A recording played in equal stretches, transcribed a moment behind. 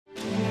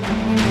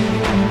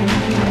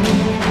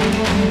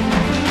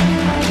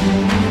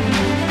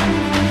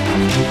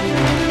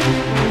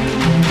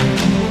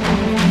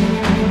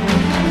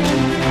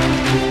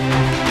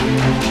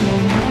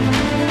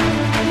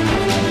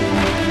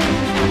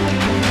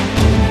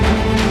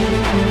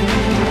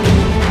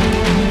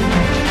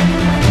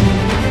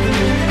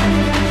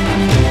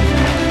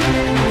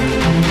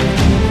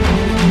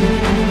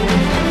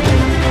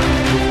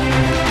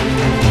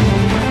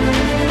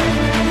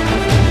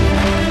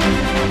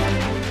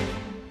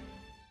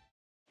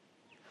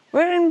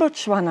We're in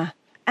Botswana,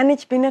 and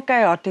it's been a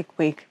chaotic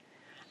week.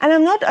 And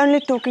I'm not only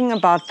talking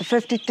about the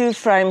 52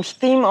 frames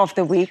theme of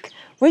the week,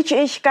 which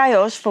is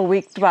chaos for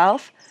week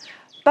 12,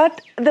 but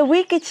the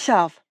week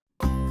itself.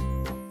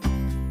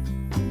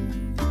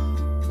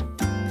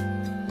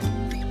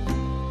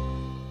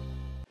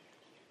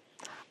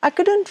 I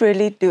couldn't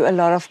really do a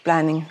lot of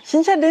planning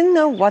since I didn't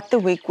know what the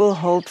week will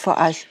hold for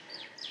us,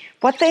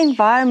 what the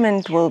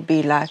environment will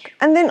be like,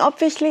 and then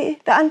obviously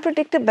the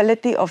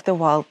unpredictability of the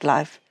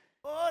wildlife.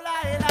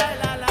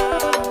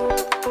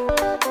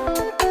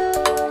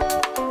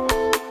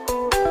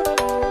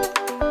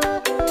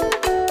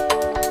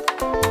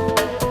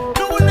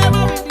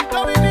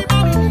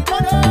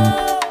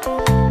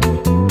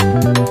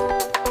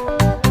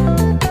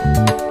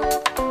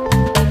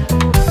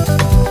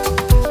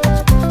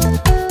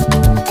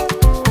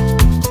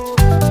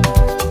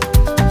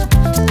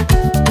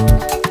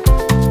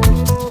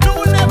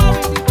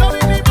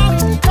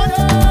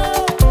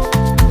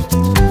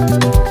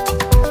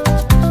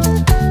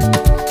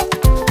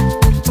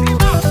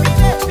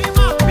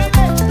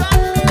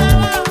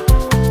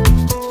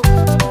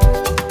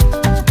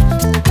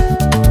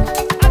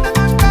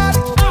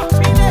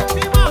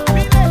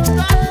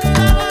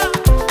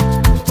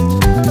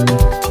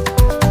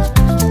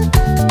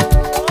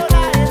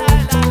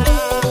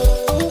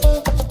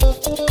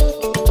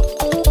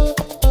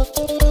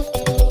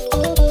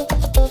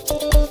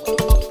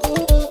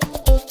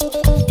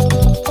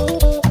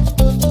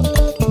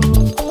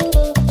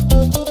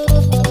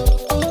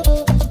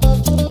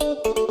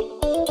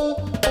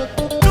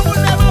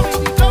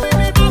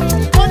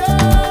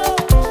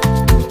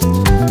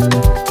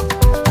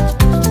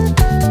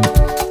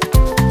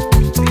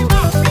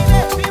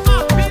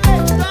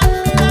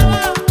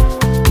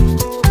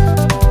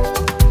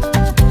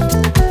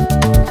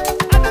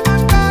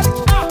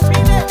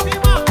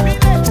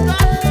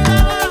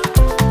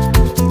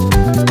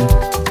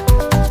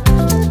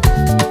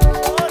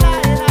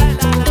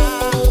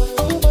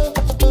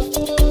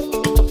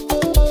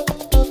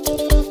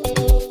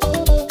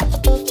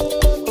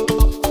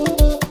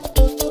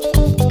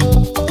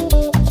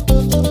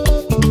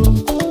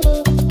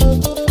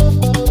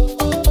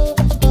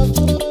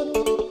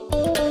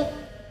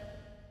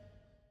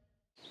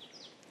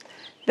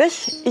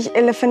 This is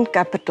elephant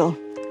capital,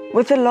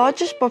 with the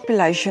largest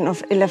population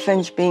of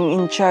elephants being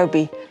in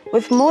Chobe,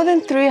 with more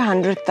than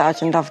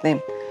 300,000 of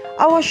them.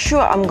 I was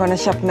sure I'm gonna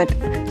submit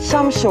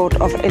some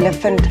sort of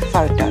elephant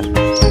photo.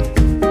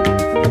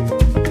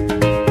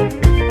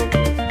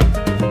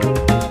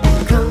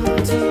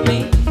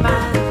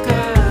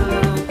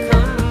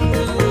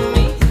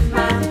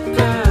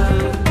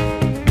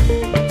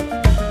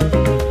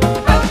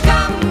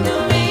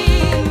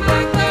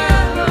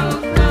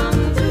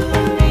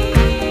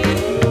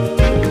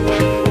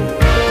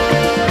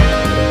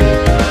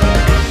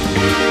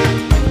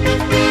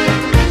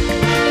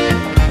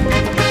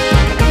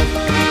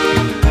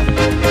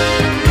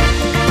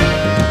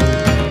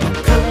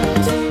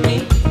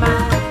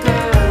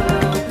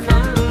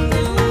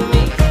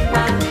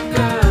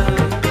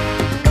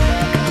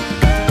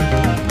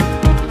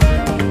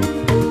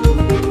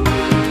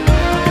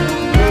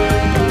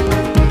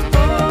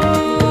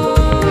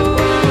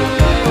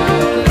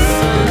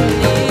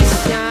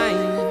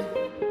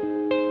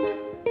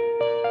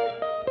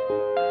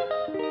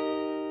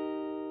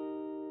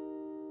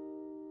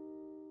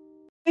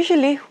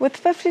 Usually, with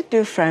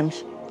 52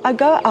 frames, I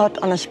go out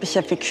on a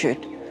specific shoot.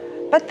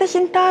 But this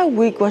entire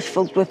week was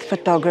filled with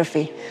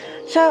photography,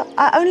 so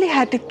I only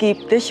had to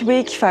keep this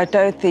week's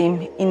photo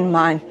theme in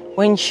mind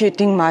when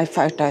shooting my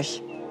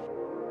photos.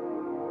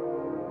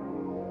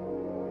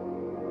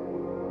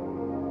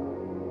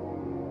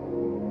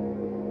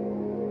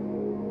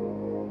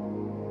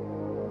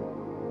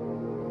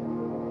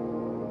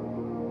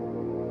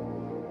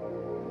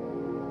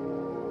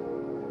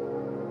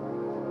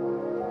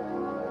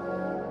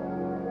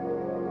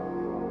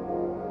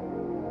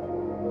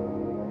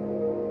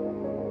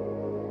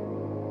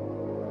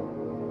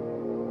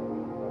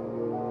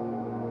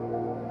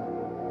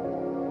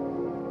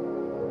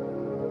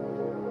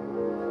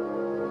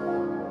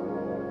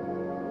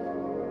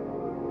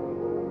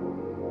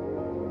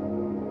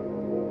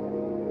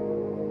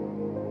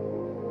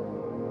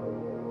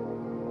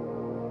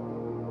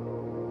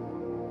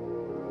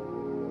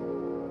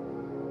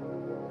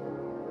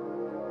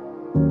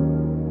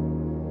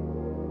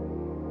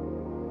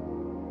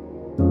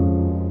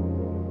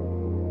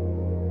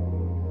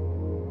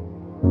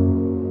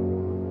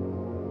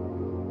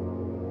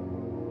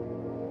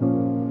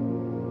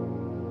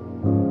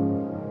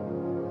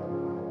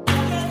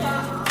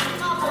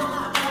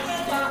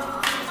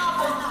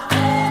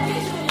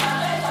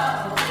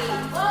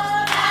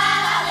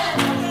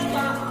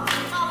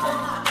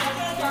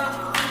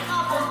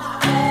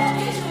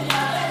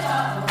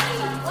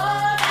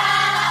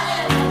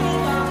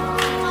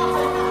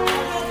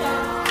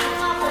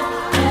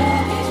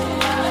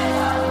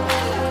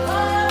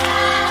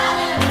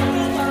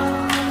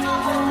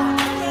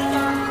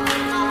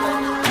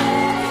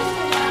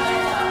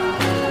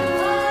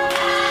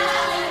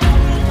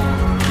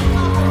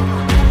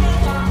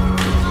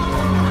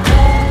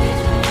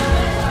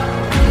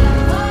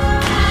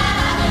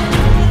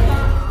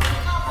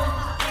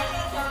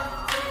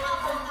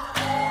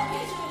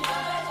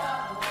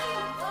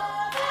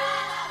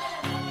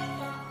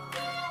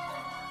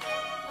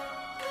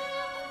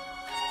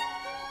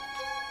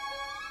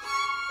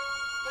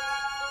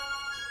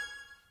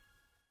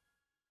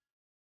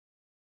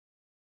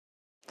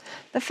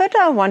 The photo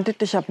I wanted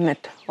to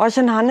submit was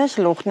an Hannes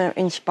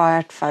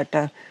Lochner-inspired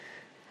photo.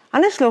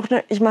 Hannes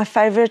Lochner is my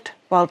favorite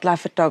wildlife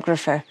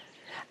photographer,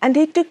 and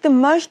he took the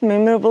most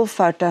memorable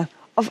photo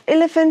of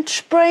elephants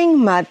spraying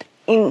mud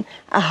in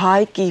a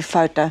high-key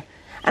photo,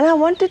 and I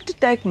wanted to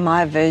take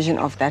my version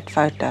of that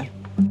photo.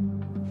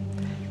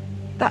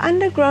 The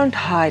underground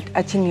hide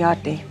at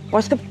Senyati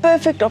was the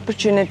perfect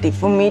opportunity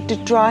for me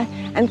to try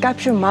and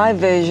capture my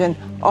version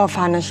of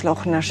Hannes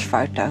Lochner's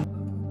photo.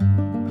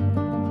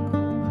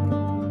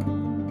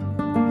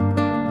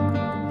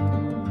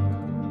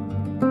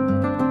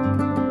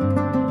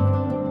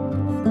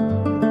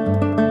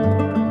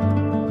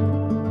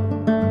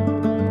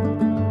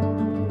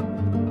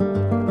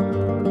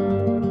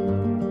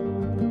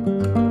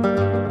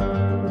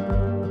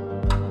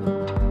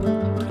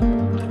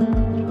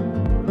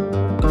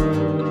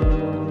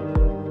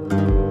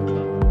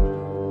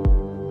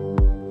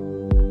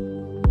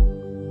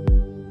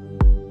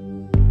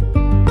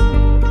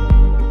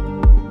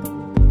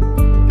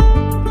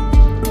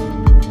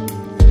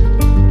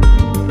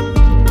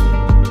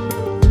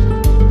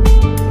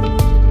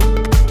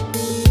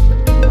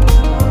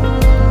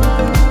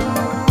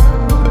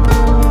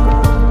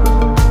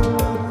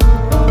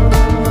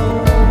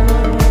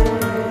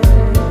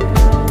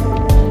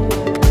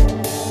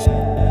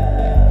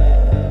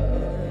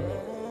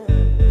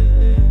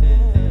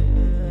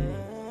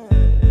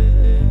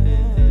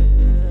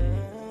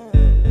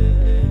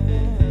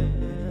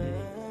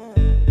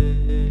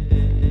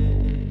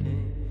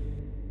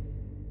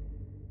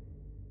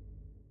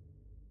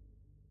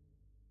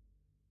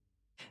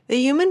 The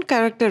human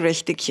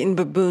characteristics in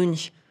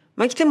baboons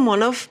makes them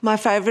one of my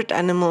favorite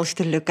animals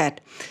to look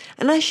at,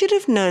 and I should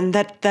have known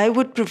that they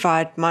would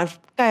provide my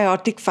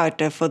chaotic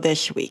photo for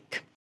this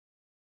week.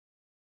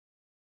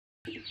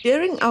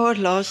 During our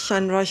last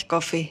sunrise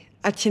coffee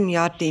at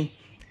Senyati,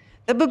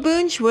 the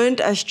baboons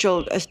weren't as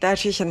chilled as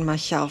Tertius and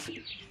myself.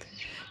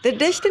 The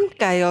distant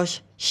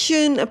chaos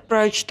soon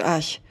approached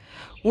us,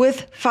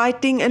 with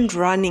fighting and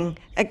running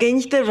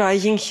against the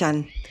rising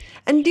sun.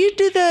 And due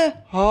to the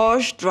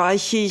harsh dry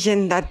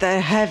season that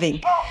they're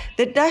having,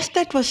 the dust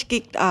that was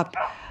kicked up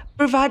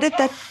provided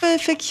that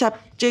perfect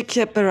subject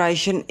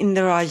separation in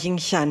the rising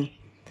sun.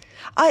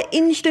 I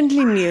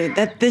instantly knew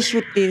that this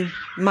would be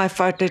my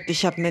photo to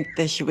submit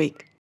this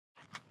week.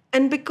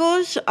 And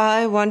because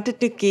I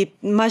wanted to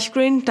keep my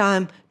screen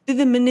time to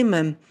the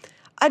minimum,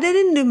 I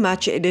didn't do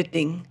much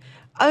editing,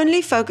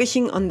 only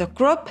focusing on the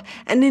crop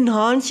and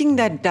enhancing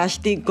that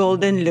dusty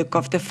golden look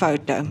of the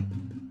photo.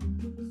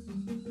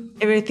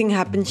 Everything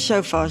happened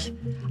so fast.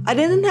 I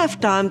didn't have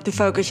time to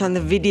focus on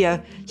the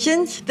video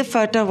since the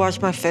photo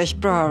was my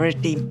first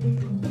priority.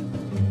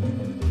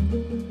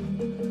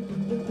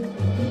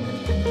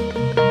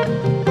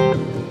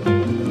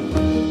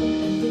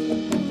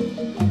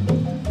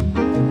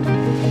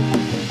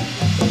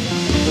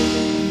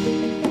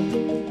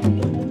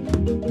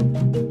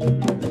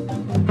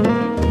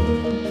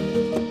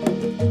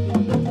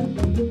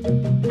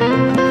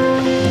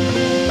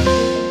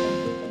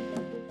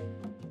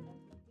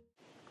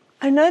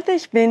 I know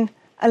there's been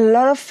a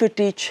lot of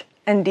footage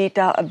and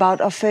detail about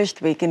our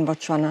first week in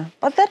Botswana,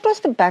 but that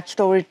was the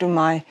backstory to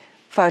my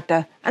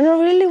photo, and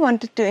I really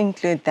wanted to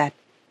include that.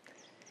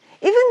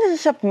 Even the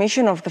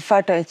submission of the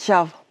photo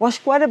itself was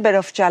quite a bit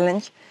of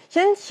challenge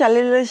since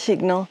cellular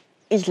signal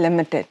is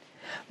limited.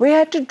 We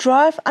had to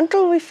drive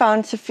until we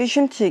found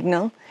sufficient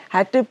signal,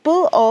 had to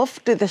pull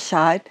off to the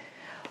side,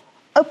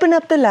 open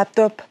up the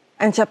laptop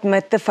and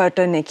submit the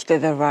photo next to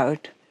the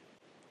road.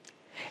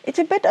 It's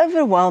a bit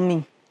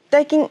overwhelming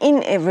taking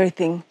in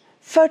everything,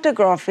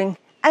 photographing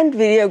and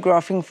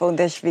videographing for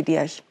these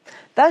videos.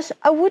 Thus,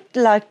 I would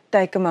like to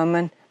take a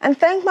moment and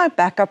thank my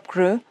backup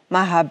crew,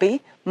 my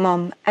hubby,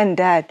 mom and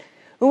dad,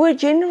 who were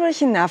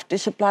generous enough to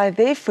supply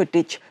their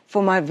footage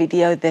for my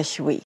video this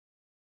week.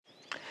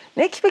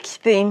 Next week's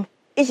theme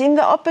is in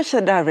the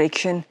opposite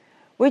direction,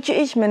 which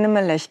is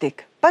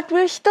minimalistic, but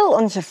we're still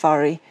on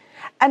safari,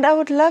 and I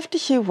would love to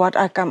see what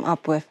I come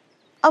up with.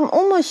 I'm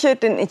almost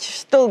certain it's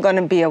still going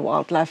to be a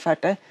wildlife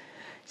photo,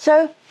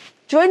 so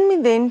join me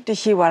then to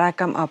see what I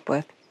come up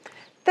with.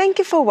 Thank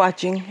you for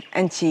watching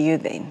and see you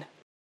then.